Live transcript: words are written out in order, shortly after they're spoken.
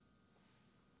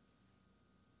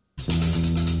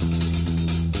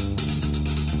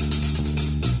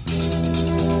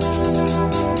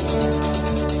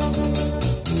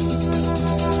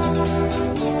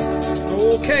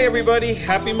everybody.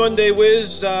 Happy Monday,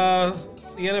 Wiz. The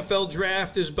NFL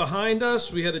draft is behind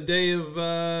us. We had a day of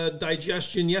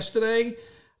digestion yesterday.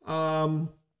 Wow,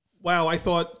 I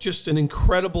thought just an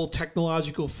incredible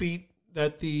technological feat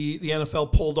that the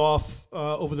NFL pulled off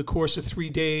over the course of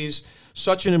 3 days.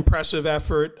 Such an impressive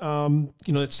effort.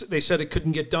 They said it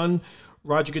couldn't get done.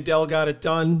 Roger Goodell got it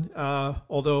done,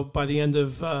 although by the end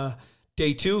of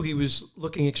day two, he was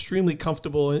looking extremely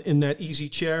comfortable in that easy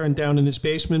chair and down in his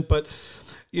basement. But,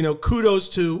 kudos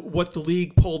to what the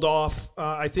league pulled off.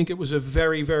 I think it was a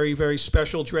very, very, very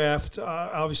special draft.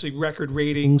 Obviously, record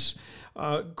ratings.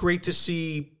 Great to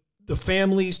see the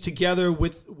families together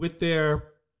with their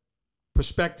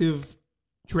prospective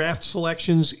draft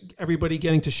selections, everybody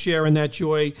getting to share in that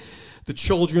joy. The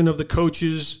children of the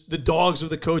coaches, the dogs of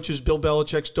the coaches, Bill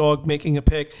Belichick's dog making a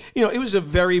pick. It was a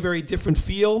very, very different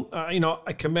feel.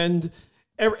 I commend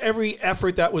every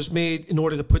effort that was made in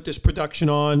order to put this production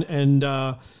on, and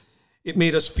it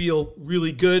made us feel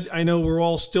really good. I know we're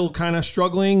all still kind of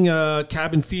struggling.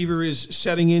 Cabin fever is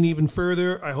setting in even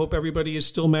further. I hope everybody is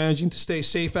still managing to stay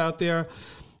safe out there.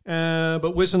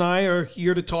 But Wiz and I are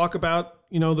here to talk about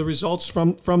the results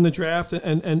from the draft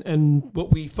and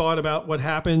what we thought about what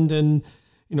happened. And,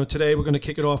 today we're going to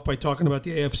kick it off by talking about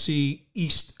the AFC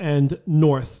East and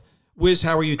North. Wiz,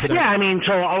 how are you today? Yeah, 2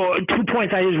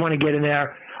 points I just want to get in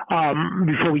there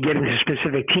before we get into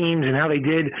specific teams and how they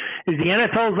did is the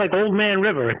NFL is like Old Man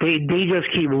River. They just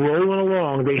keep rolling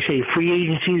along. They say free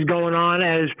agency is going on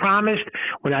as promised.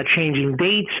 We're not changing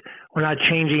dates. We're not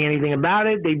changing anything about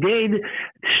it. They did.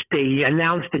 They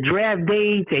announced the draft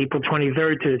date, April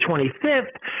 23rd to the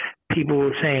 25th. People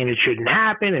were saying it shouldn't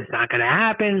happen. It's not going to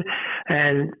happen.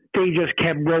 And they just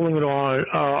kept rolling it on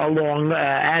along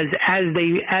as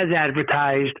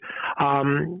advertised.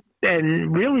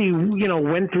 And really,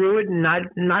 went through it. Not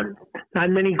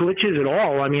many glitches at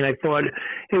all. I thought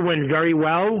it went very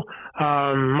well,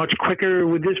 much quicker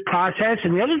with this process.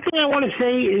 And the other thing I want to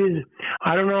say is,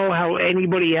 I don't know how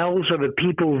anybody else or the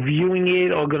people viewing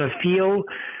it are going to feel,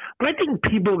 but I think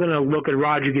people are going to look at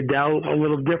Roger Goodell a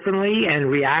little differently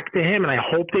and react to him. And I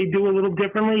hope they do a little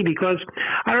differently because,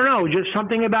 I don't know, just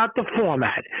something about the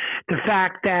format. The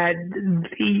fact that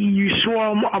you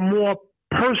saw a more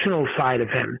personal side of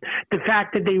him, the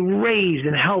fact that they raised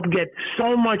and helped get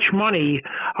so much money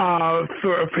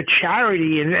for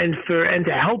charity and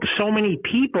to help so many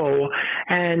people,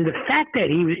 and the fact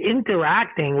that he was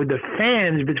interacting with the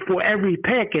fans before every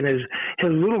pick and his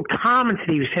little comments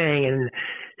that he was saying and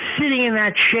sitting in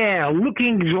that chair,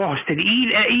 looking exhausted,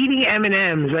 eating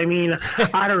M&Ms.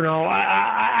 I don't know.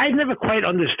 I never quite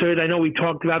understood. I know we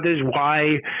talked about this,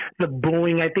 why the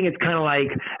booing. I think it's kind of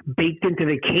like baked into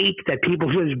the cake that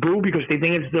people just boo because they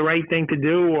think it's the right thing to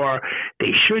do or they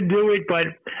should do it.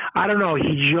 But I don't know.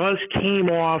 He just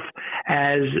came off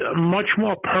as much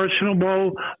more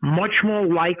personable, much more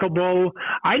likable.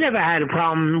 I never had a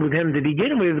problem with him to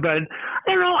begin with, but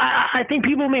I don't know. I think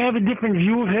people may have a different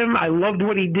view of him. I loved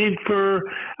what he did for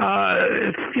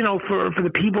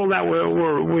the people that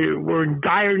were in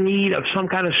dire need of some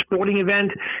kind of sporting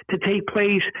event to take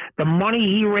place. The money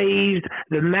he raised,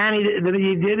 the money that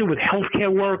he did with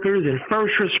healthcare workers and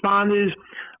first responders.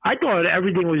 I thought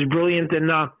everything was brilliant, and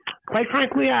quite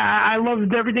frankly, I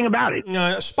loved everything about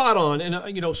it. Spot on.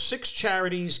 And, 6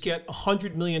 charities get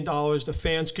 $100 million, the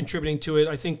fans contributing to it.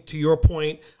 I think, to your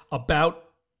point, about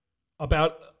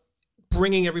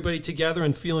bringing everybody together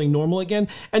and feeling normal again.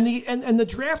 And the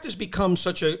draft had become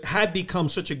such a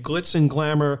glitz and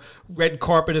glamour red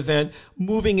carpet event,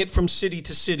 moving it from city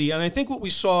to city. And I think what we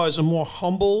saw is a more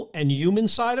humble and human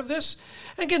side of this.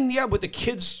 And again, with the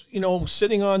kids,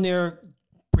 sitting on their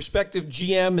prospective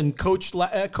GM and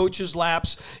coach's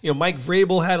laps. Mike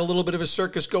Vrabel had a little bit of a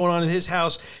circus going on in his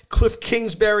house. Cliff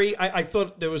Kingsbury, I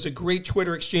thought there was a great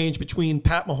Twitter exchange between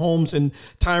Pat Mahomes and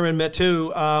Tyrann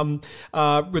Mathieu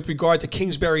with regard to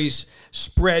Kingsbury's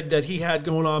spread that he had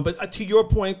going on. But to your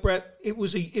point, Brett,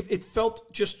 it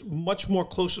felt just much more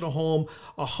closer to home,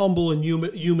 a humble and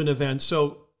human event.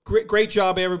 So great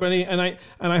job, everybody. And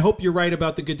I hope you're right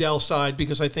about the Goodell side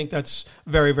because I think that's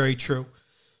very, very true.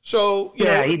 So he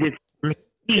did.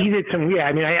 He did some.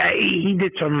 Yeah, he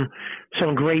did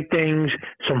some great things,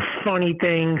 some funny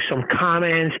things, some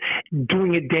comments,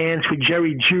 doing a dance with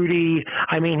Jerry Jeudy.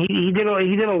 He did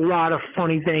a lot of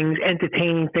funny things,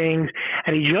 entertaining things,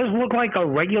 and he just looked like a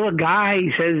regular guy.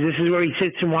 He says this is where he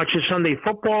sits and watches Sunday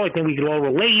football. I think we could all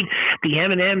relate. The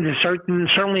M&Ms is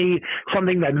certainly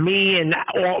something that me and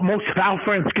most of our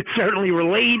friends could certainly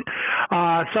relate.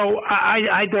 So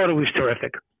I thought it was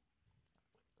terrific.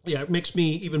 Yeah, it makes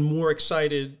me even more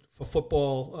excited for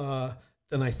football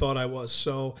than I thought I was.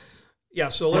 So, Yeah,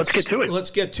 so let's get to it.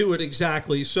 Let's get to it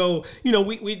exactly. So,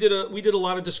 we did a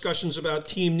lot of discussions about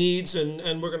team needs,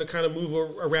 and we're going to kind of move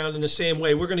around in the same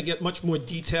way. We're going to get much more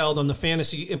detailed on the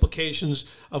fantasy implications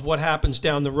of what happens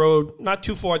down the road. Not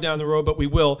too far down the road, but we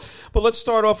will. But let's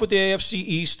start off with the AFC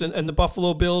East and the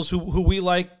Buffalo Bills, who we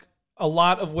like a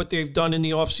lot of what they've done in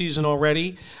the offseason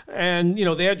already. And,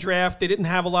 their draft, they didn't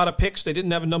have a lot of picks. They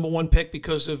didn't have a number one pick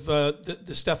because of the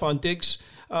Stephon Diggs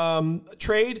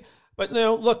trade. But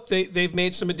look, they've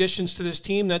made some additions to this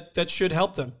team that should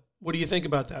help them. What do you think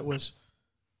about that, Wiz?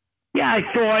 Yeah,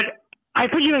 I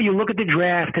thought you look at the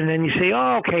draft and then you say,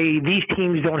 oh, okay, these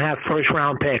teams don't have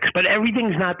first-round picks, but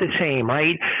everything's not the same,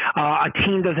 right? A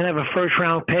team doesn't have a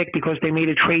first-round pick because they made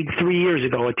a trade 3 years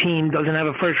ago. A team doesn't have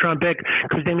a first-round pick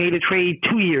because they made a trade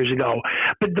 2 years ago.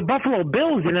 But the Buffalo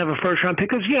Bills didn't have a first-round pick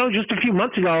because, just a few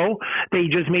months ago, they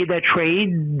just made that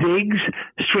trade, Diggs,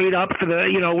 straight up for the,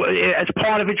 as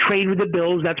part of a trade with the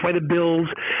Bills. That's why the Bills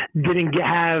didn't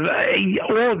have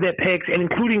all of their picks, and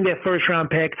including their first-round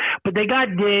pick. But they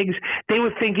got Diggs. They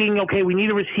were thinking, okay, we need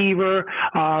a receiver.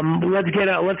 Let's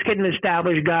get an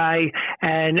established guy,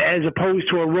 and as opposed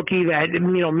to a rookie that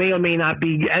may or may not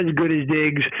be as good as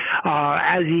Diggs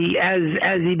as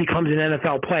he becomes an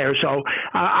NFL player. So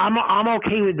I'm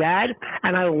okay with that,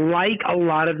 and I like a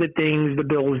lot of the things the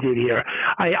Bills did here.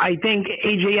 I think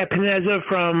AJ Epineza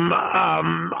from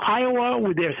Iowa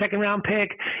with their second round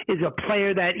pick is a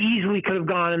player that easily could have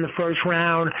gone in the first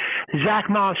round. Zach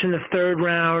Moss in the third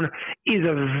round is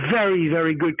a very,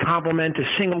 very good compliment to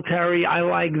Singletary. I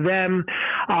like them.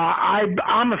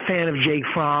 I'm a fan of Jake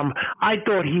Fromm. I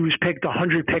thought he was picked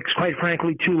 100 picks, quite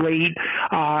frankly, too late.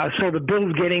 So the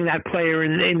Bills getting that player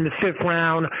in the fifth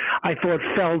round, I thought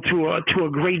fell to a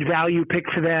great value pick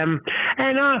for them.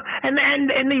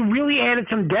 And they really added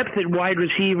some depth at wide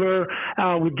receiver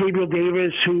with Gabriel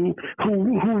Davis, who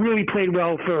really played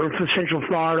well for Central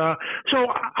Florida. So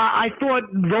I thought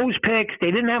those picks,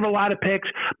 they didn't have a lot of picks,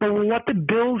 but what the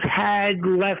Bills had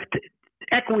left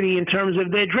equity in terms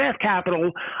of their draft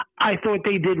capital, I thought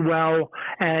they did well.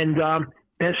 And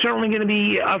they're certainly going to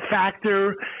be a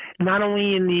factor not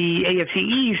only in the AFC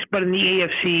East, but in the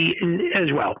AFC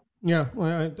as well. Yeah,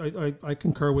 I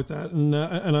concur with that, and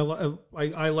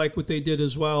I like what they did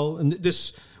as well. And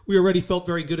this, we already felt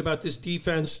very good about this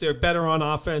defense. They're better on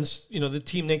offense.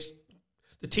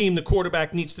 The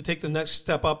quarterback needs to take the next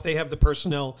step up. They have the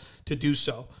personnel to do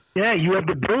so. Yeah, you have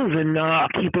the Bills in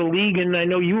Keeper League, and I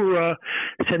know you were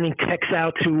sending texts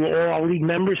out to all our league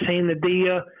members saying that they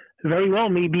very well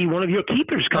may be one of your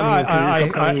keepers coming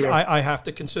year. I have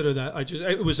to consider that.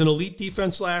 It was an elite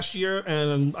defense last year,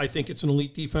 and I think it's an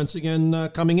elite defense again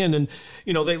coming in. And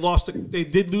they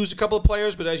did lose a couple of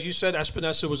players, but as you said,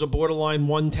 Espinosa was a borderline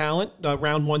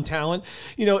round one talent.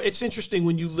 It's interesting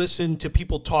when you listen to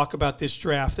people talk about this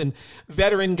draft and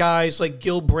veteran guys like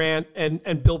Gil Brandt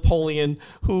and Bill Polian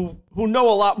who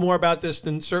know a lot more about this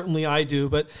than certainly I do,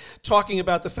 but talking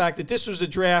about the fact that this was a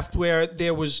draft where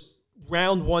there was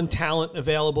round one talent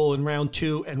available in round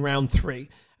two and round three.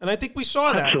 And I think we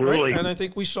saw that. Absolutely. Right? And I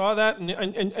think we saw that.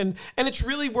 And it's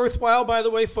really worthwhile, by the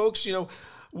way, folks.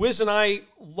 Wiz and I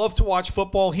love to watch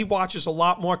football. He watches a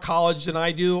lot more college than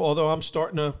I do, although I'm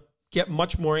starting to get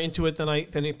much more into it than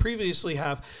I previously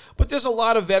have. But there's a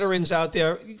lot of veterans out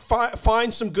there.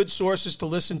 Find some good sources to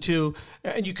listen to,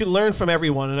 and you can learn from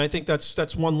everyone. And I think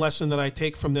that's one lesson that I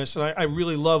take from this. And I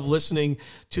really love listening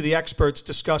to the experts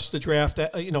discuss the draft,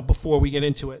 before we get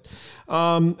into it.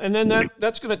 And then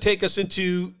that's going to take us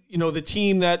into, the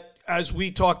team that, as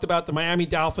we talked about, the Miami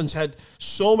Dolphins had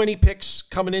so many picks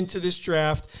coming into this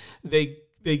draft.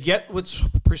 They get what's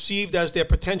perceived as their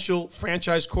potential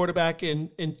franchise quarterback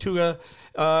in Tua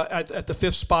at the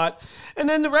fifth spot. And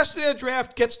then the rest of their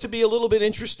draft gets to be a little bit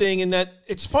interesting in that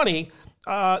it's funny.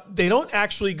 They don't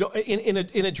actually go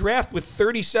in a draft with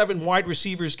 37 wide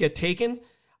receivers get taken.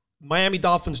 Miami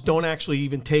Dolphins don't actually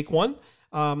even take one.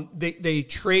 They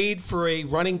trade for a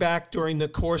running back during the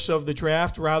course of the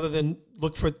draft rather than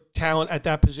look for talent at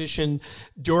that position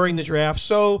during the draft.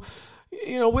 So,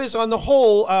 Wiz, on the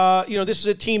whole, this is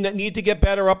a team that need to get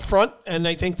better up front, and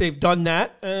I think they've done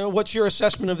that. What's your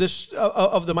assessment of this,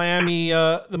 of the Miami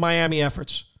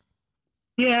efforts?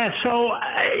 Yeah, so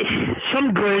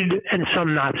some good and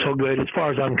some not so good as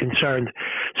far as I'm concerned.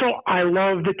 So I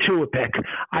love the Tua pick.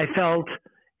 I felt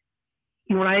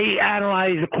when I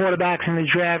analyzed the quarterbacks in the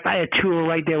draft, I had Tua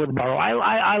right there with Burrow.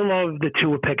 I love the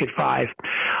Tua pick at 5.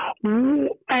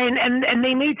 And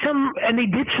they made some, and they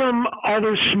did some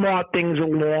other smart things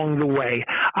along the way.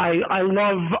 I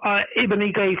love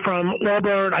Ibanike from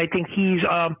Auburn. I think he's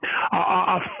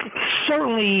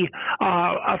certainly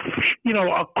a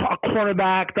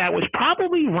cornerback that was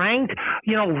probably ranked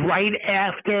right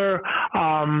after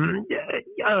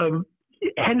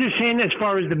Henderson as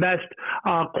far as the best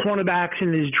cornerbacks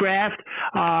in this draft.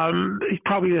 He's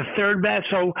probably the third best.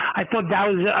 So I thought that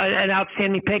was an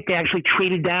outstanding pick. They actually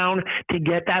traded down to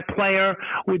get that player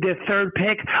with their third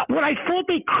pick. What I thought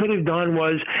they could have done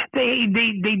was they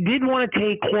did want to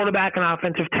take quarterback and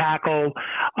offensive tackle,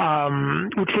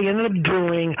 which they ended up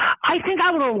doing. I think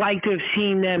I would have liked to have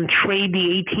seen them trade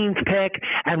the 18th pick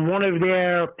and one of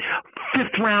their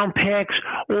fifth round picks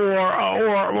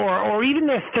or even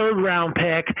their third round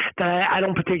pick that I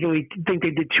don't particularly think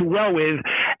they did too well with,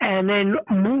 and then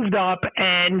moved up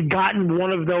and gotten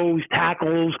one of those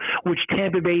tackles, which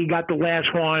Tampa Bay got the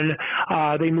last one.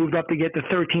 They moved up to get the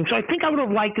 13th. So I think I would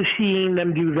have liked to seen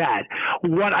them do that.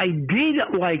 What I did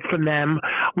like from them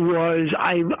was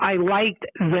I liked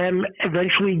them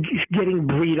eventually getting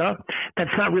Breida.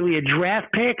 That's not really a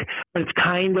draft pick, but it's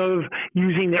kind of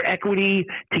using their equity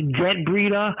to get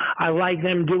Breida. I like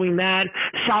them doing that.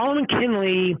 Solomon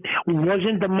Kinley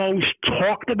wasn't the most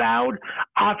talked about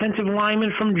offensive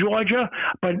lineman from Georgia,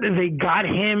 but they got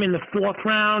him in the fourth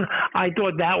round. I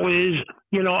thought that was,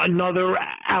 another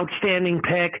outstanding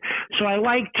pick. So I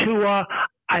like Tua.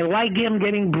 I like them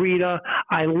getting Breida.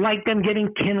 I like them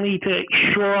getting Kinley to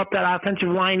shore up that offensive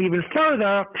line even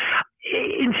further.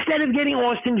 Instead of getting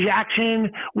Austin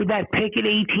Jackson with that pick at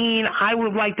 18, I would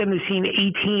have liked them to see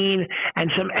 18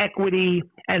 and some equity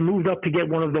and moved up to get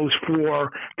one of those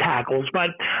four tackles.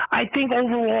 But I think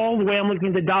overall, the way I'm looking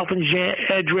at the Dolphins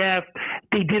draft,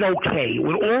 they did okay.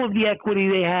 With all of the equity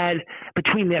they had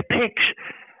between their picks,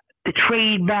 the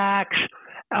trade backs,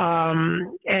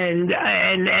 and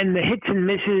the hits and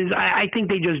misses, I think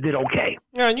they just did okay.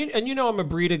 Yeah, and I'm a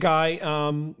Breida guy.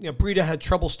 Breida had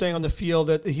trouble staying on the field.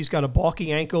 That he's got a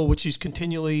balky ankle, which he's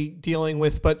continually dealing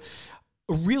with, but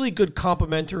a really good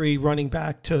complementary running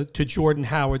back to Jordan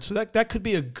Howard. So that could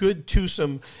be a good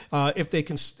twosome if they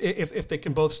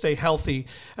can both stay healthy.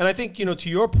 And I think to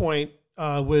your point.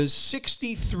 Was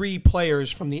 63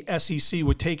 players from the SEC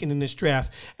were taken in this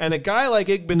draft. And a guy like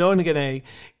Igbinoghene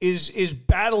is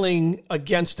battling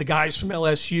against the guys from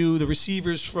LSU, the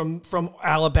receivers from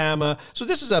Alabama. So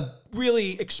this is a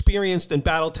really experienced and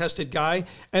battle-tested guy.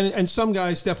 And some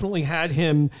guys definitely had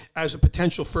him as a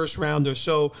potential first-rounder.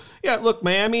 So, yeah, look,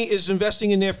 Miami is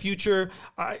investing in their future.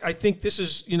 I think this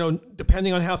is,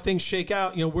 depending on how things shake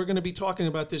out, we're going to be talking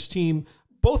about this team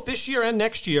both this year and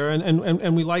next year,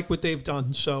 and we like what they've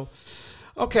done. So,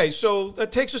 okay, so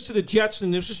that takes us to the Jets,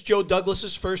 and this is Joe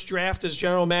Douglas's first draft as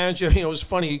general manager. It was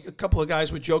funny. A couple of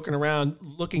guys were joking around,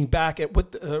 looking back at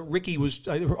what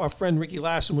our friend Ricky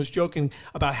Lassen was joking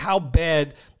about how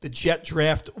bad the Jet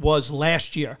draft was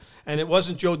last year. And it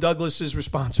wasn't Joe Douglas's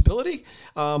responsibility.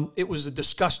 It was a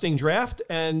disgusting draft.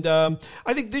 And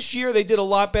I think this year they did a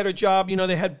lot better job.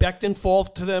 They had Becton fall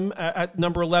to them at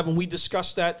number 11. We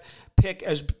discussed that pick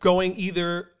as going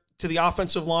either to the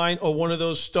offensive line or one of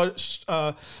those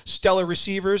stellar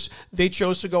receivers. They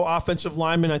chose to go offensive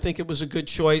lineman. I think it was a good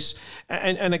choice.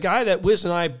 And a guy that Wiz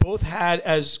and I both had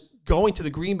as going to the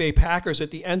Green Bay Packers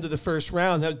at the end of the first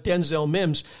round, that was Denzel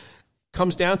Mims,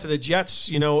 comes down to the Jets,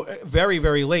 very,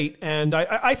 very late. And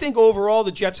I think overall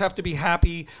the Jets have to be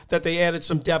happy that they added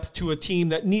some depth to a team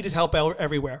that needed help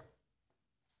everywhere.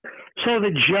 So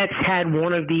the Jets had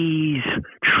one of these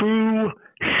true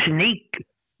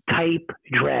snake-type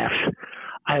drafts.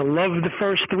 I love the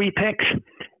first three picks.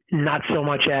 Not so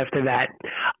much after that.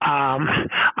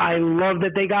 I love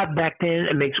that they got Becton.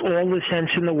 It makes all the sense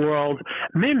in the world.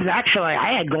 Mims, actually,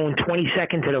 I had going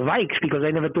 22nd to the Vikes because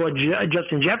I never thought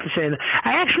Justin Jefferson.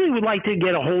 I actually would like to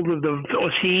get a hold of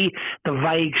see the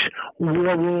Vikes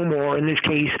war room, or in this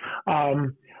case,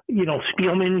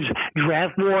 Spielman's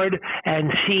draft board, and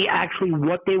see actually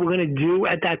what they were going to do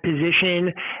at that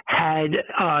position had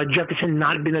Jefferson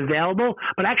not been available.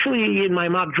 But actually, in my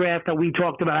mock draft that we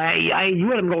talked about, you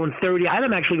had him going 30. I had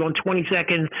him actually going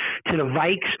 22nd to the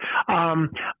Vikes.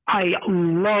 I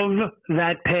love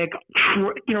that pick.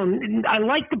 I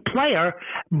like the player,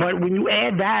 but when you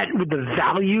add that with the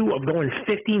value of going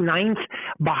 59th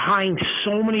behind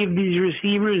so many of these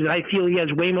receivers that I feel he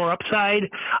has way more upside,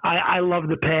 I love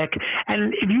the pick.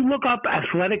 And if you look up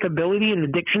athletic ability in the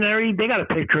dictionary, they got a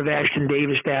picture of Ashton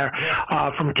Davis there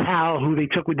from Cal, who they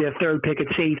took with their third pick at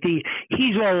safety.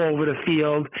 He's all over the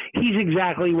field. He's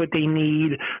exactly what they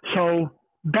need. So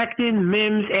Becton,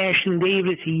 Mims, Ashton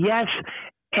Davis, yes.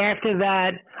 After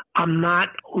that, I'm not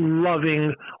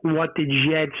loving what the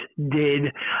Jets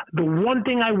did. The one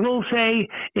thing I will say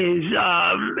is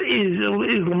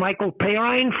Michael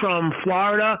Perine from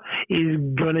Florida is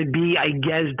going to be, I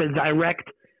guess, the direct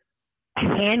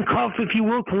handcuff, if you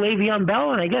will, to Le'Veon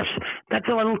Bell. And I guess that's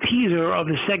a little teaser of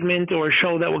the segment or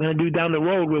show that we're going to do down the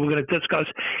road where we're going to discuss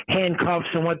handcuffs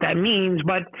and what that means.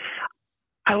 But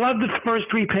I love the first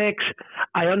three picks.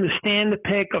 I understand the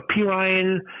pick of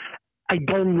Perine. I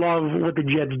don't love what the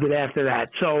Jets did after that.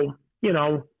 So,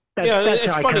 that's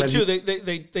it's funny too.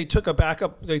 They took a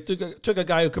backup. They took a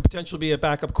guy who could potentially be a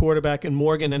backup quarterback in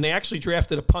Morgan, and they actually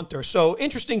drafted a punter. So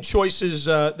interesting choices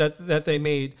that they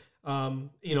made.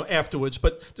 Afterwards,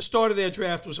 but the start of their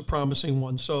draft was a promising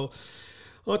one. So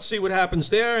let's see what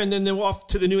happens there. And then they're off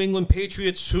to the New England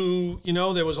Patriots, who,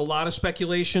 there was a lot of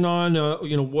speculation on,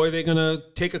 were they going to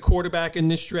take a quarterback in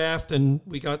this draft? And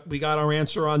we got our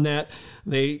answer on that.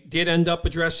 They did end up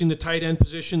addressing the tight end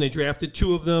position. They drafted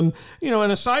two of them,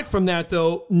 and aside from that,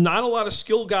 though, not a lot of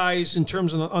skill guys in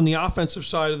terms of on the offensive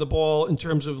side of the ball, in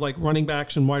terms of like running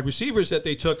backs and wide receivers that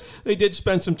they took. They did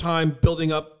spend some time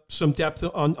building up some depth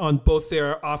on both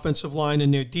their offensive line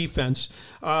and their defense.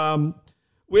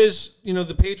 Wiz,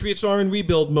 the Patriots are in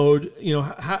rebuild mode.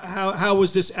 How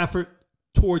was this effort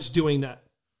towards doing that?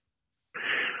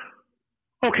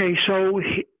 Okay, so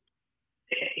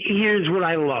here's what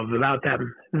I love about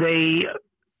them.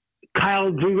 Kyle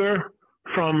Duggar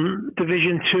from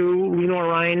Division II, Lenoir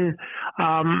Ryan,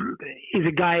 is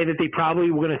a guy that they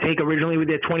probably were going to take originally with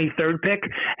their 23rd pick,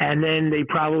 and then they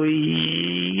probably,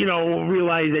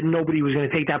 realized that nobody was going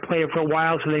to take that player for a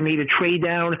while, so they made a trade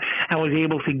down and was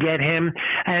able to get him.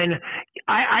 And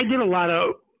I did a lot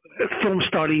of film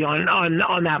study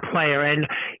on that player, and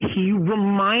he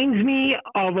reminds me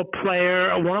of a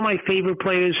player, one of my favorite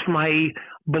players for my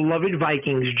beloved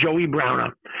Vikings, Joey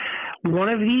Browner. One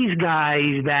of these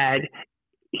guys that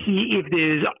if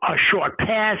there's a short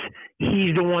pass,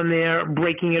 he's the one there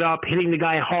breaking it up, hitting the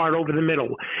guy hard over the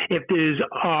middle. If there's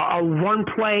a run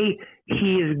play,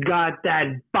 he has got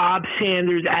that Bob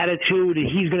Sanders attitude, and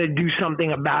he's going to do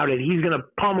something about it. He's going to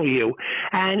pummel you.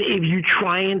 And if you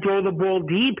try and throw the ball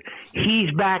deep,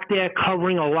 he's back there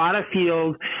covering a lot of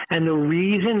field. And the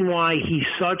reason why he's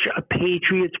such a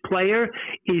Patriots player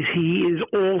is he is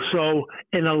also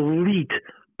an elite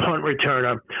punt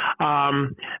returner.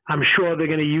 I'm sure they're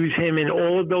going to use him in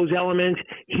all of those elements.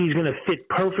 He's going to fit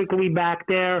perfectly back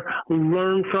there,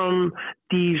 learn from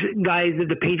these guys that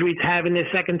the Patriots have in their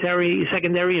secondary,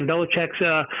 and Belichick's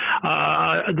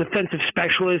a defensive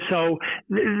specialist. So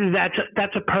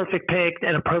that's a perfect pick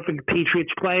and a perfect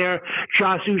Patriots player.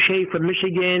 Josh Uche from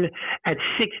Michigan at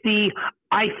 60.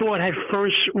 I thought had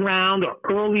first round or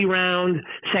early round,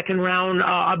 second round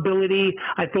ability.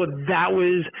 I thought that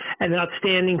was an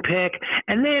outstanding pick.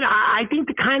 And then I think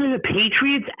the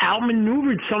Patriots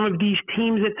outmaneuvered some of these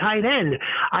teams at tight end.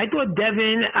 I thought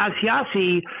Devin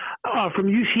Asiasi from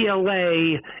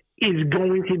UCLA is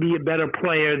going to be a better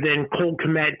player than Cole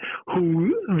Kmet,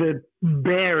 who the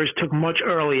Bears took much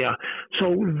earlier. So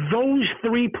those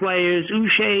three players,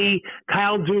 Uche,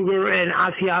 Kyle Duggar, and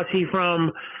Asiasi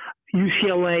from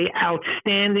UCLA,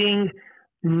 outstanding.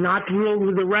 Not thrilled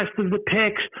with the rest of the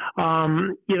picks. A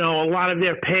lot of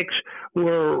their picks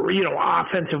were,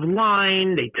 offensive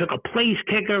line. They took a place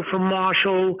kicker from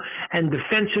Marshall and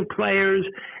defensive players,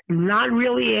 not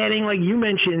really adding, like you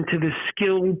mentioned, to the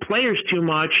skilled players too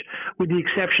much, with the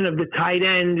exception of the tight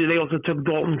end. They also took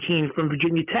Dalton Keene from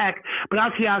Virginia Tech. But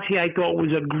Asiasi, I thought,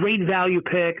 was a great value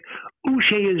pick.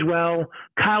 Uche as well.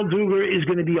 Kyle Duggar is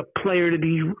going to be a player to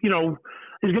be,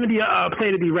 is going to be a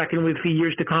player to be reckoned with for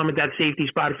years to come at that safety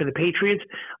spot for the Patriots.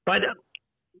 But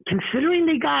considering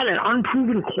they got an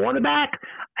unproven quarterback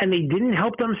and they didn't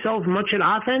help themselves much at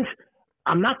offense,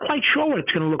 I'm not quite sure what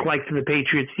it's going to look like for the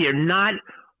Patriots. They're not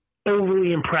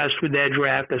overly impressed with their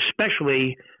draft,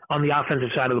 especially on the offensive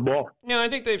side of the ball. Yeah, I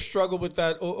think they've struggled with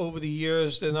that over the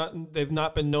years. They've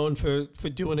not been known for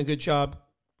doing a good job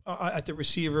at the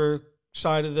receiver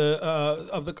side of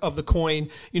the coin.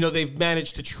 They've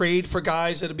managed to trade for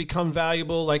guys that have become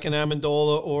valuable, like an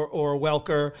Amendola or a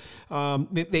Welker.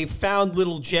 They've found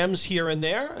little gems here and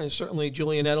there, and certainly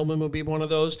Julian Edelman would be one of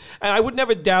those. And I would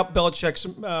never doubt Belichick's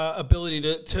ability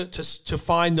to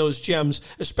find those gems,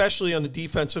 especially on the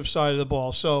defensive side of the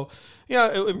ball. So, yeah,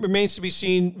 it remains to be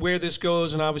seen where this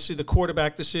goes, and obviously the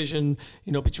quarterback decision,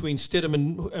 between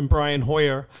Stidham and Brian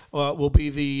Hoyer, will be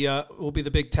the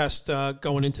big test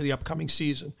going into the upcoming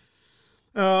season.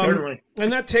 Certainly.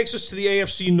 And that takes us to the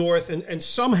AFC North, and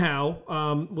somehow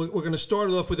we're going to start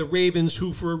it off with the Ravens,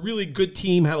 who, for a really good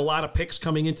team, had a lot of picks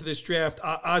coming into this draft.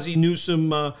 Ozzie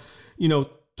Newsome,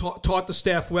 taught the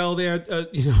staff well there.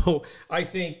 I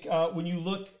think when you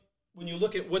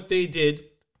look at what they did,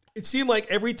 it seemed like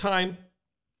every time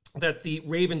that the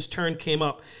Ravens' turn came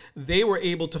up, they were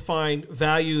able to find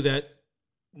value that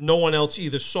no one else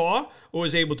either saw or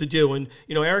was able to do. And,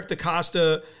 Eric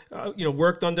DeCosta,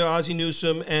 worked under Ozzie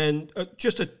Newsome, and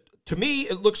to me,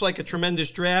 it looks like a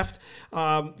tremendous draft.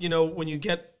 When you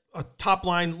get a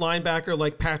top-line linebacker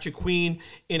like Patrick Queen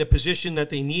in a position that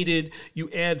they needed, you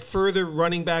add further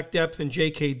running back depth in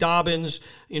J.K. Dobbins,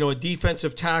 a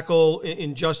defensive tackle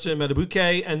in Justin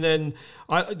Madubuike, and then,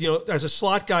 as a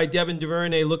slot guy, Devin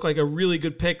Duvernay looked like a really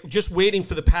good pick, just waiting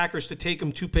for the Packers to take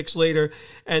him 2 picks later,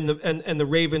 and the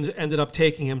Ravens ended up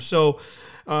taking him. So,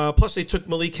 plus they took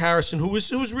Malik Harrison, who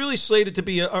was really slated to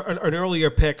be an earlier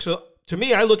pick. So, to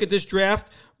me, I look at this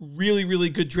draft, really, really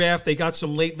good draft. They got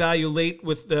some late value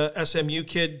with the SMU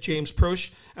kid, James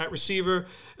Proche, at receiver.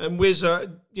 And Wiz,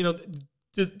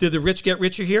 did the rich get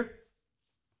richer here?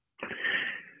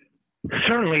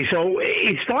 Certainly. So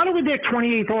it started with their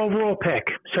 28th overall pick.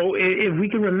 So if we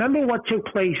can remember what took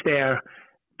place there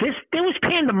was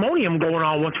pandemonium going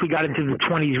on once we got into the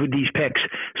 20s with these picks.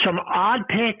 Some odd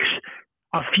picks,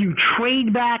 a few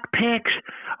trade back picks,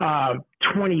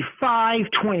 25,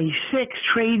 26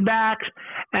 trade backs,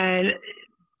 and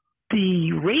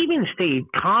the Ravens stayed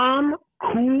calm,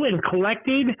 cool, and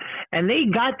collected, and they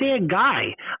got their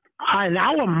guy. In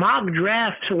our mock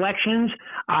draft selections,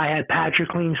 I had Patrick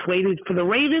Queen slated for the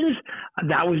Ravens.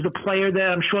 That was the player that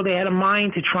I'm sure they had in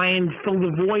mind to try and fill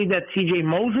the void that C.J.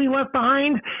 Mosley left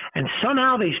behind, and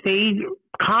somehow they stayed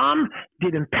calm,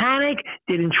 didn't panic,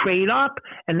 didn't trade up,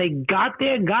 and they got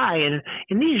their guy. And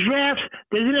in these drafts,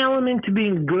 there's an element to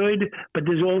being good, but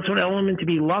there's also an element to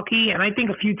be lucky. And I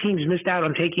think a few teams missed out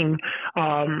on taking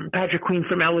Patrick Queen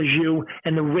from LSU,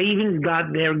 and the Ravens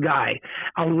got their guy.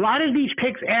 A lot of these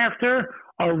picks after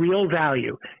are real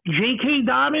value. J.K.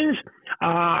 Dobbins,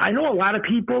 I know a lot of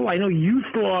people, I know you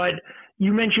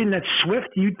mentioned that Swift,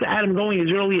 you had him going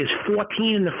as early as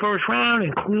 14 in the first round,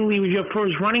 and clearly was your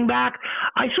first running back.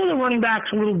 I saw the running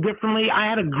backs a little differently. I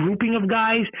had a grouping of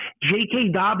guys. J.K.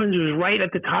 Dobbins was right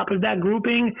at the top of that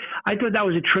grouping. I thought that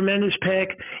was a tremendous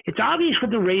pick. It's obvious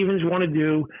what the Ravens want to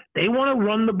do. They want to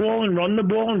run the ball and run the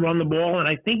ball and run the ball, and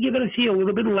I think you're going to see a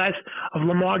little bit less of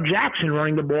Lamar Jackson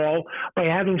running the ball by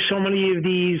having so many of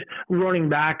these running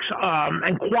backs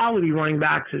and quality running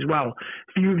backs as well.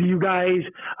 A few of you guys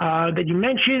that you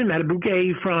mentioned,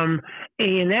 Madubuike from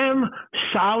A&M,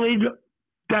 solid,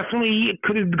 definitely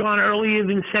could have gone earlier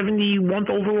than 71st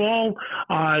overall.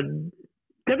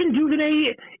 Devin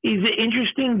Duvernay is an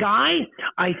interesting guy.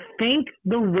 I think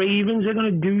the Ravens are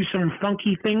going to do some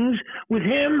funky things with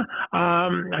him.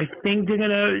 I think they're going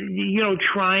to,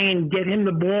 try and get him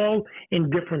the ball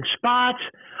in different spots.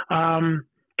 Put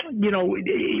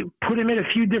him in a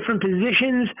few different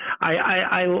positions.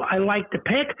 I like the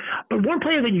pick. But one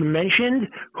player that you mentioned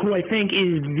who I think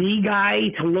is the guy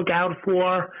to look out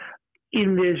for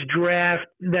in this draft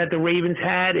that the Ravens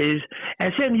had is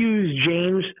SMU's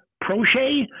James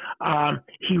Proche.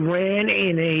 He ran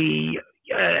in an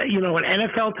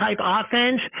NFL type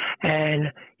offense,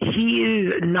 and he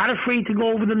is not afraid to go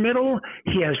over the middle.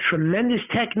 He has tremendous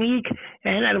technique,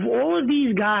 and out of all of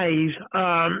these guys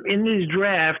in this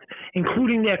draft,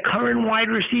 including their current wide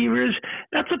receivers,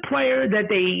 that's a player that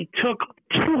they took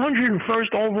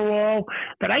 201st overall.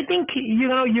 That I think you're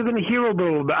going to hear a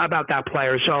little about that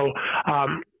player. So.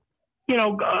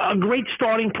 A great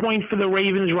starting point for the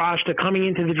Ravens roster coming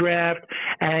into the draft,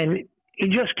 and it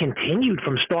just continued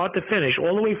from start to finish,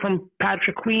 all the way from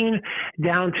Patrick Queen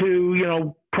down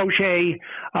to, Proche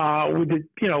with the,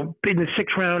 in the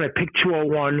 6th round at pick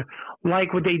 201.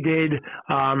 Like what they did.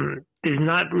 There's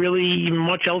not really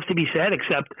much else to be said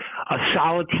except a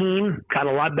solid team got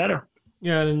a lot better.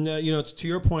 Yeah, and, it's to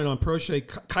your point on Proche,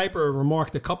 Kiper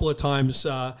remarked a couple of times,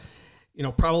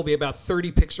 probably about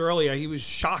 30 picks earlier, he was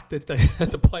shocked that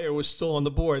the player was still on the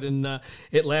board, and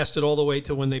it lasted all the way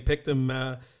to when they picked him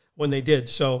when they did.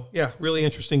 So, yeah, really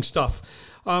interesting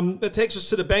stuff. That takes us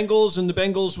to the Bengals, and the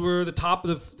Bengals were the top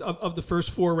of the first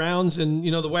 4 rounds. And,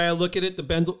 the way I look at it, the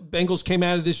Bengals came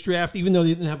out of this draft, even though they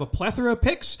didn't have a plethora of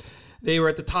picks, they were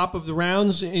at the top of the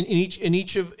rounds in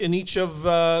each of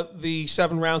the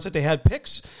 7 rounds that they had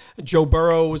picks. Joe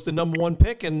Burrow was the number 1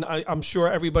 pick, and I'm sure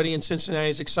everybody in Cincinnati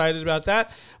is excited about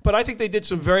that. But I think they did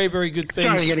some very, very good things.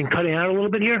 Sorry, getting cut out a little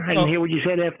bit here. I didn't hear what you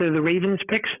said after the Ravens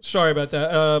picks. Sorry about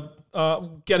that.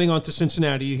 Getting on to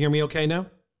Cincinnati. You hear me okay now?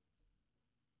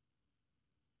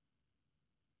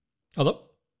 Hello?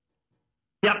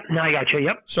 Yep, now I got you.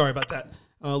 Yep. Sorry about that.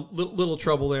 Little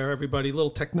trouble there, everybody.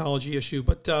 Little technology issue,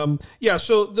 but yeah.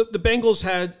 So the Bengals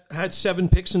had 7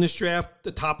 picks in this draft,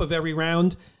 the top of every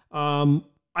round.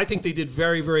 I think they did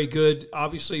very, very good.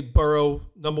 Obviously, Burrow,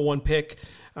 number 1 pick.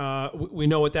 We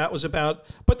know what that was about,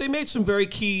 but they made some very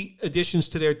key additions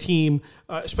to their team,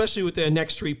 especially with their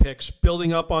next 3 picks,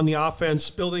 building up on the offense,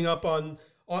 building up on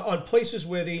places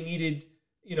where they needed,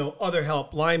 other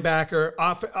help. Linebacker,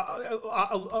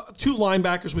 2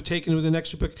 linebackers were taken with the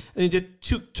next 2 pick, and they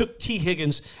took T.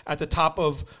 Higgins at the top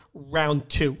of round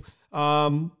 2.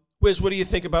 Wiz, what do you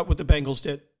think about what the Bengals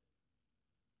did?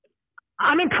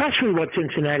 I'm impressed with what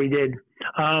Cincinnati did.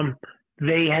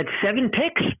 They had 7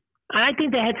 picks. I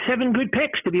think they had 7 good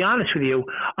picks, to be honest with you.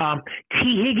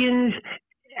 T. Higgins,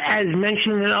 as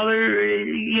mentioned in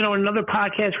another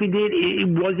podcast we did,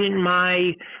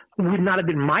 would not have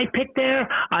been my pick there.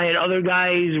 I had other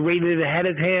guys rated ahead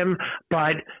of him,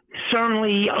 but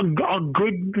certainly a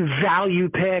good value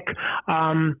pick.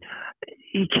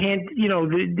 You can't,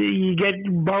 you get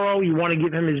Burrow, you want to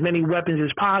give him as many weapons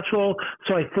as possible.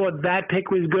 So I thought that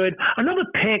pick was good. Another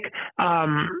pick,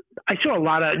 I saw a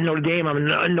lot of Notre Dame. I'm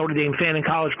a Notre Dame fan in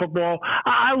college football.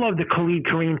 I love the Khalid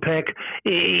Kareem pick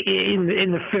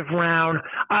in the 5th round.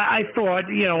 I thought,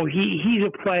 he's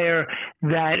a player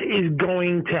that is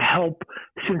going to help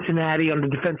Cincinnati on the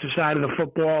defensive side of the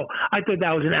football. I thought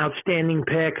that was an outstanding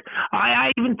pick.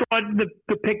 I even thought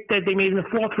the pick that they made in the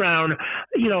 4th round,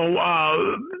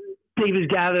 Davis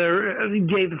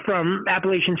gave from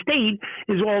Appalachian State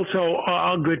is also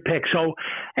a good pick. So,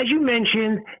 as you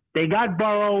mentioned, they got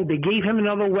Burrow. They gave him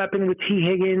another weapon with T.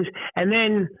 Higgins. And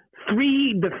then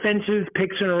 3 defensive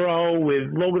picks in a row with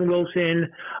Logan Wilson,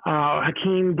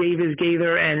 Hakeem Davis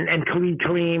Gaither, and Khalid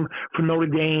Kareem from Notre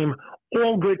Dame.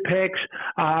 All good picks.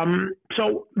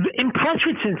 So impressed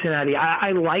with Cincinnati.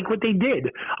 I like what they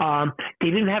did. They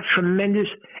didn't have tremendous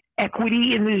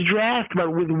equity in this draft,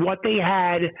 but with what they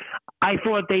had, I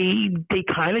thought they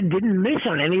kind of didn't miss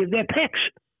on any of their picks.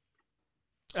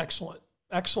 Excellent.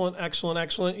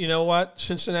 You know what?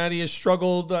 Cincinnati has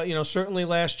struggled, certainly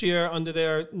last year under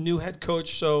their new head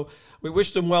coach. So we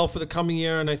wish them well for the coming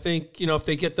year. And I think, if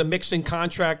they get the Mixon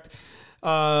contract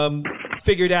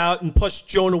figured out, and plus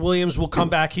Jonah Williams will come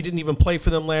back. He didn't even play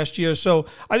for them last year. So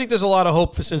I think there's a lot of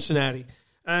hope for Cincinnati.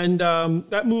 And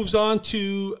that moves on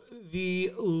to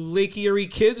the Lake Erie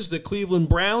Kids, the Cleveland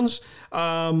Browns.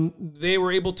 They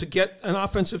were able to get an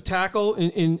offensive tackle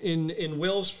in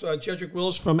Wills, Jedrick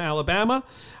Wills from Alabama.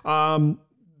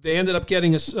 They ended up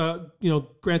getting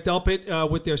Grant Delpit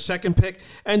with their 2nd pick,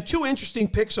 and 2 interesting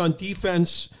picks on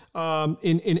defense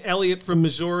in Elliott from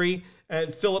Missouri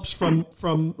and Phillips from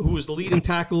who was the leading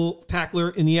tackler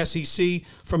in the SEC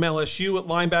from LSU at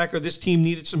linebacker. This team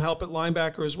needed some help at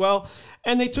linebacker as well.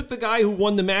 And they took the guy who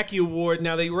won the Mackey Award.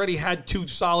 Now, they already had 2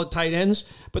 solid tight ends,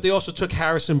 but they also took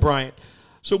Harrison Bryant.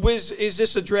 So, Wiz, is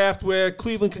this a draft where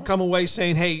Cleveland can come away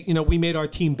saying, hey, we made our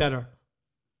team better?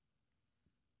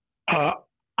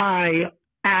 I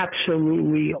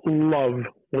absolutely love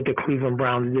what the Cleveland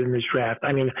Browns did in this draft.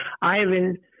 I mean, I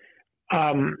haven't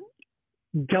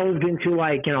delved into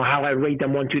how I rate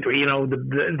them 1, 2, 3,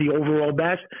 the overall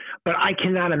best, but I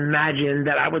cannot imagine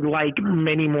that I would like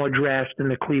many more drafts than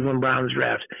the Cleveland Browns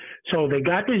drafts. So they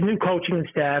got this new coaching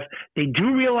staff. They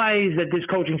do realize that this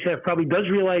coaching staff probably does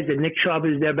realize that Nick Chubb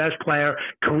is their best player.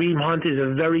 Kareem Hunt is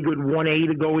a very good 1A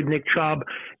to go with Nick Chubb.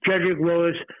 Jedrick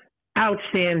Willis,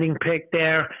 outstanding pick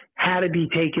there. Had to be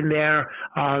taken there.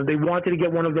 They wanted to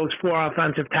get one of those 4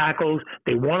 offensive tackles.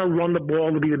 They want to run the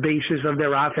ball to be the basis of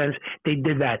their offense. They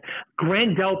did that.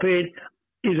 Grant Delpit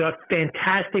is a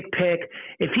fantastic pick.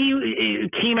 If he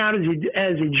came out as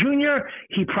a junior,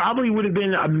 he probably would have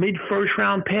been a mid-first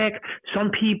round pick.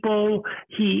 Some people,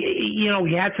 he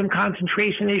had some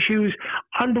concentration issues.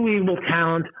 Unbelievable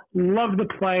talent. Love the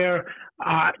player.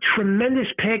 Tremendous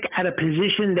pick at a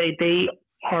position that they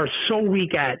are so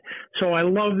weak at. So I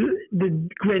love the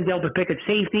Grant Delpit pick at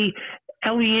safety.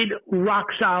 Elliott, rock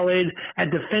solid at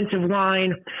defensive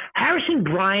line. Harrison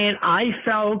Bryant, I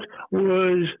felt,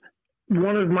 was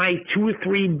one of my 2 or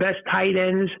 3 best tight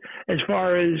ends as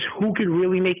far as who could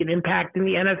really make an impact in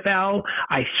the NFL.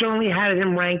 I certainly had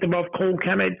him ranked above Cole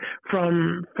Kmet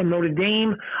from Notre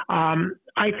Dame.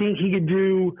 I think he's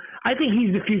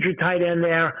the future tight end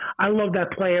there. I love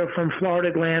that player from Florida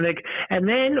Atlantic. And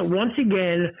then once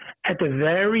again, at the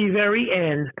very, very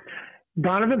end,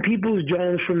 Donovan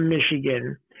Peoples-Jones from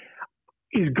Michigan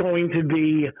is going to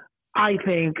be, I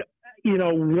think,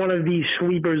 one of these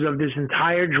sleepers of this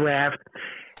entire draft.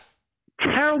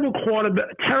 terrible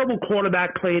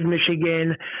quarterback play at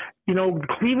Michigan. You know,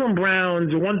 Cleveland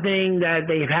Browns, one thing that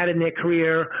they've had in their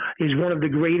career is one of the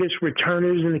greatest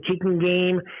returners in the kicking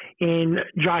game in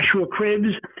Joshua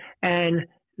Cribbs. And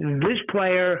this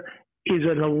player is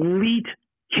an elite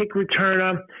kick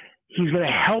returner. He's going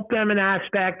to help them in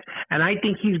aspect, and I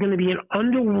think he's going to be an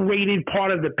underrated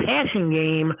part of the passing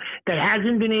game that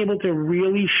hasn't been able to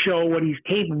really show what he's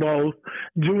capable of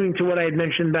doing, to what I had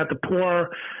mentioned about the poor,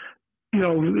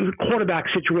 quarterback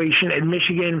situation at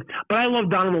Michigan. But I love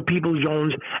Donovan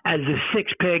Peoples-Jones as the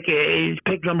sixth pick. Is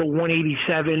pick number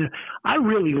 187. I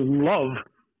really love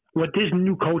what this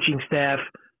new coaching staff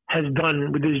has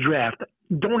done with this draft.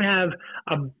 Don't have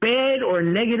a bad or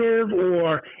negative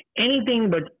or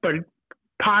anything but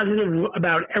positive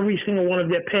about every single one of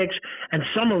their picks, and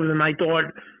some of them I thought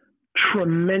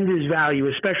tremendous value,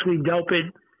 especially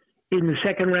Delpit in the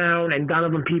second round and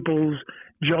Donovan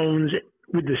Peoples-Jones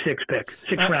with the sixth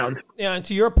round. Yeah, and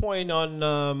to your point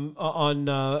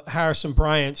on Harrison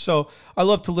Bryant, so I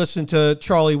love to listen to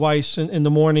Charlie Weiss in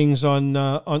the mornings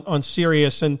on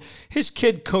Sirius, and his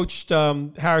kid coached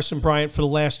Harrison Bryant for the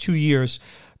last 2 years.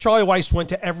 Charlie Weiss went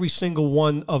to every single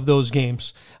one of those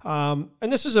games. And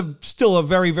this is still a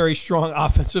very, very strong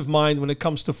offensive mind when it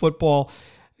comes to football.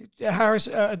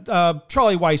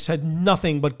 Charlie Weiss had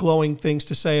nothing but glowing things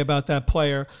to say about that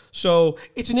player. So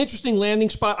it's an interesting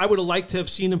landing spot. I would have liked to have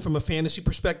seen him from a fantasy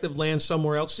perspective land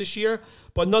somewhere else this year.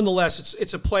 But nonetheless,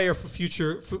 it's a player for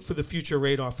the future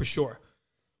radar for sure.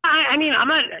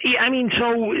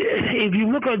 So if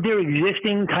you look at their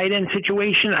existing tight end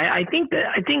situation, I think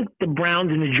the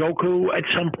Browns and Njoku at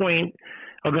some point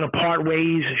are going to part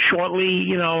ways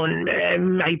shortly,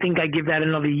 and I think I give that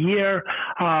another year.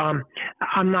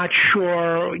 I'm not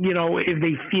sure, if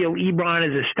they feel Ebron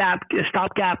is a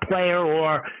stopgap player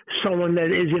or someone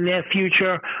that is in their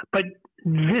future, but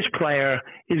this player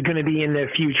is going to be in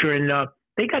their future, and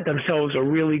they got themselves a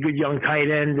really good young tight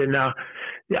end, and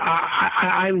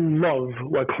I love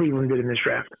what Cleveland did in this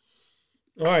draft.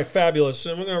 All right, fabulous.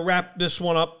 And we're going to wrap this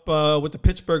one up with the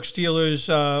Pittsburgh Steelers.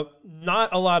 Not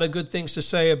a lot of good things to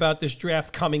say about this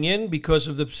draft coming in because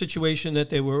of the situation that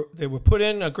they were put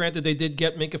in. Granted, they did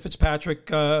get Minkah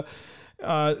Fitzpatrick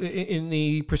in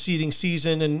the preceding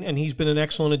season, and he's been an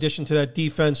excellent addition to that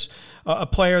defense. A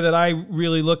player that I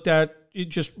really looked at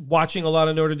just watching a lot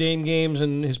of Notre Dame games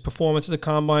and his performance at the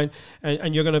Combine,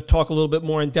 and you're going to talk a little bit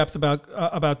more in depth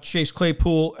about Chase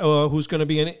Claypool, who's going to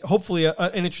be hopefully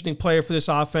an interesting player for this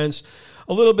offense.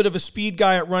 A little bit of a speed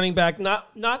guy at running back,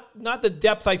 not the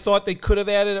depth I thought they could have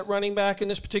added at running back in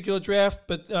this particular draft,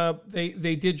 but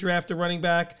they did draft a running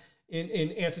back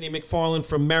in Anthony McFarland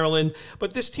from Maryland.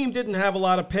 But this team didn't have a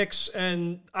lot of picks,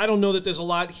 and I don't know that there's a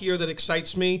lot here that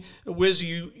excites me. Wiz,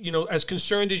 you as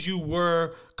concerned as you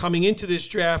were coming into this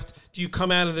draft, do you come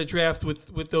out of the draft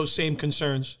with those same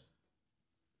concerns?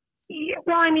 Yeah,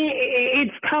 well,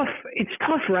 it's tough. It's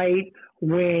tough, right,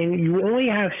 when you only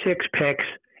have 6 picks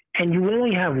and you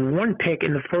only have 1 pick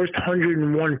in the first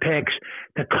 101 picks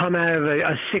to come out of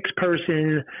a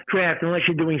 6-person draft, unless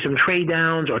you're doing some trade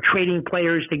downs or trading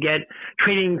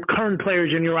current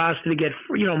players in your roster to get,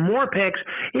 more picks.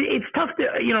 It's tough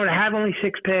to have only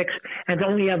 6 picks and to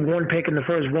only have 1 pick in the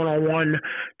first 101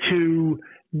 to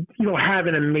have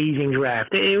an amazing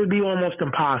draft. It would be almost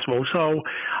impossible. So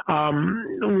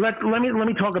let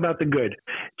me talk about the good.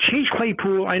 Chase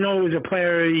Claypool, I know, was a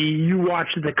player you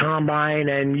watched at the Combine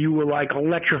and you were like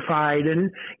electrified.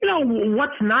 And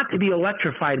what's not to be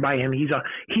electrified by him? He's a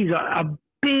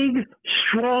big,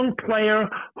 strong player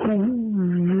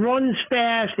who runs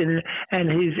fast, and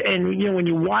when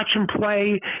you watch him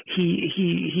play,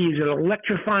 he is an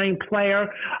electrifying player.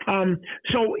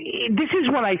 So this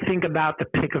is what I think about the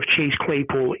pick of Chase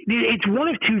Claypool. It's one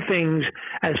of 2 things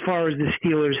as far as the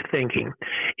Steelers thinking.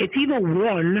 It's either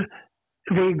one,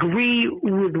 they agree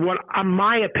with what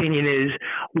my opinion is,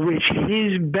 which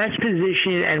his best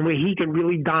position and where he can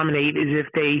really dominate is if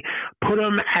they put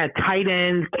him at tight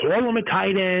end, call him a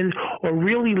tight end, or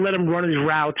really let him run his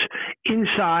routes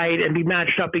inside and be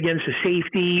matched up against a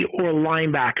safety or a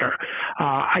linebacker.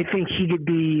 I think he could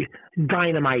be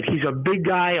dynamite. He's a big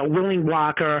guy, a willing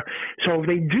blocker. So if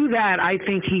they do that, I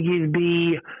think he could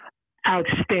be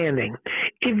outstanding.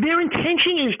 If their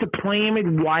intention is to play him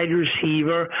at wide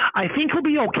receiver, I think he'll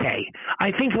be okay.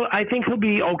 I think he'll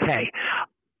be okay.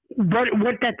 But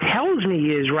what that tells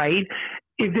me is, right,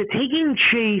 if they're taking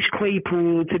Chase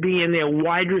Claypool to be in their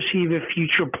wide receiver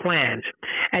future plans,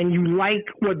 and you like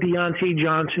what Deontay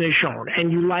Johnson has shown,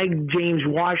 and you like James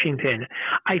Washington,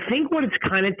 I think what it's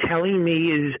kind of telling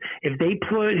me is if they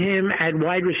put him at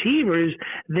wide receivers,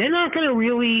 they're not going to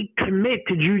really commit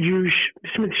to Juju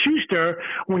Smith-Schuster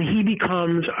when he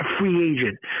becomes a free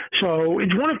agent. So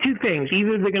it's one of two things.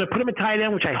 Either they're going to put him at tight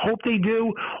end, which I hope they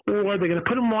do, or they're going to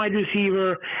put him wide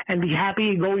receiver and be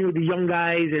happy going with the young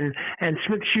guys. And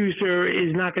Smith-Schuster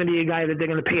is not going to be a guy that they're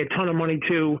going to pay a ton of money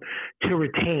to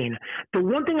retain. The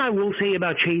one thing I will say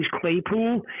about Chase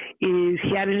Claypool is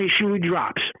he had an issue with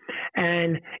drops.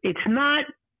 And it's not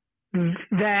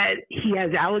that he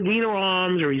has alligator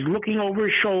arms or he's looking over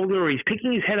his shoulder or he's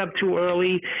picking his head up too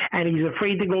early and he's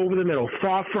afraid to go over the middle.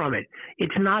 Far from it.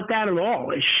 It's not that at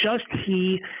all. It's just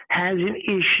he has an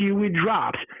issue with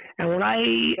drops. And what I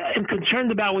am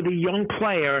concerned about with a young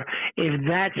player, if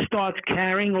that starts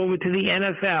carrying over to the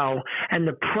NFL and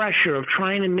the pressure of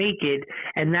trying to make it,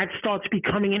 and that starts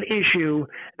becoming an issue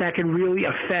that can really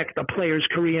affect a player's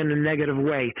career in a negative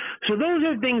way. So those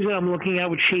are things that I'm looking at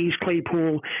with Chase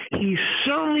Claypool. He's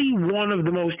certainly one of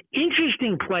the most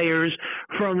interesting players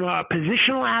from a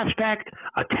positional aspect,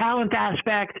 a talent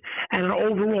aspect, and an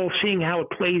overall seeing how it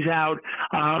plays out.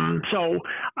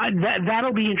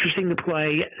 That'll be interesting to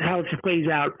play, how it plays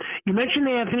out. You mentioned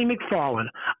Anthony McFarland.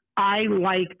 I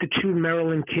like the two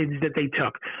Maryland kids that they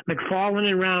took.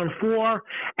 McFarland in round 4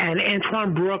 and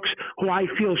Antoine Brooks, who I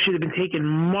feel should have been taken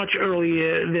much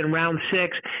earlier than round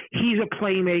 6. He's a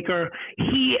playmaker.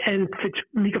 He and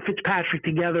Mika Fitzpatrick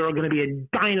together are going to be a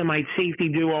dynamite safety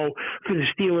duo for the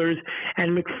Steelers.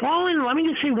 And McFarland, let me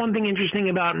just say one thing interesting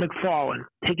about McFarland,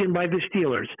 taken by the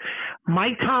Steelers.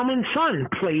 Mike Tomlin's son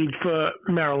played for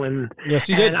Maryland. Yes,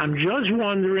 he did. And I'm just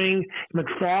wondering,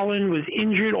 McFarland was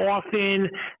injured often,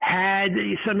 had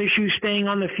some issues staying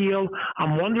on the field.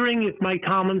 I'm wondering if Mike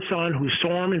Tomlin's son, who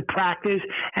saw him in practice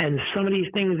and some of these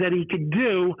things that he could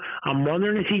do, I'm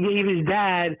wondering if he gave his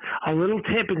dad a little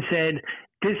tip and said,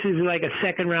 this is like a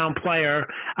second-round player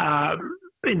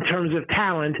in terms of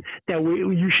talent that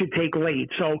you should take late.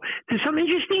 So there's some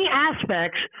interesting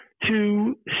aspects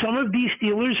to some of these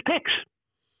Steelers picks.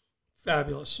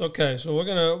 Fabulous. Okay, so we're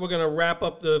gonna wrap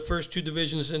up the first two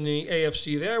divisions in the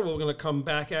AFC. There, we're gonna come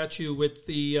back at you with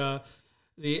the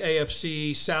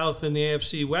AFC South and the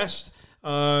AFC West.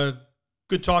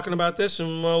 Good talking about this,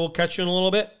 and we'll catch you in a little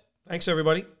bit. Thanks,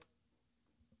 everybody.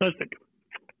 Perfect.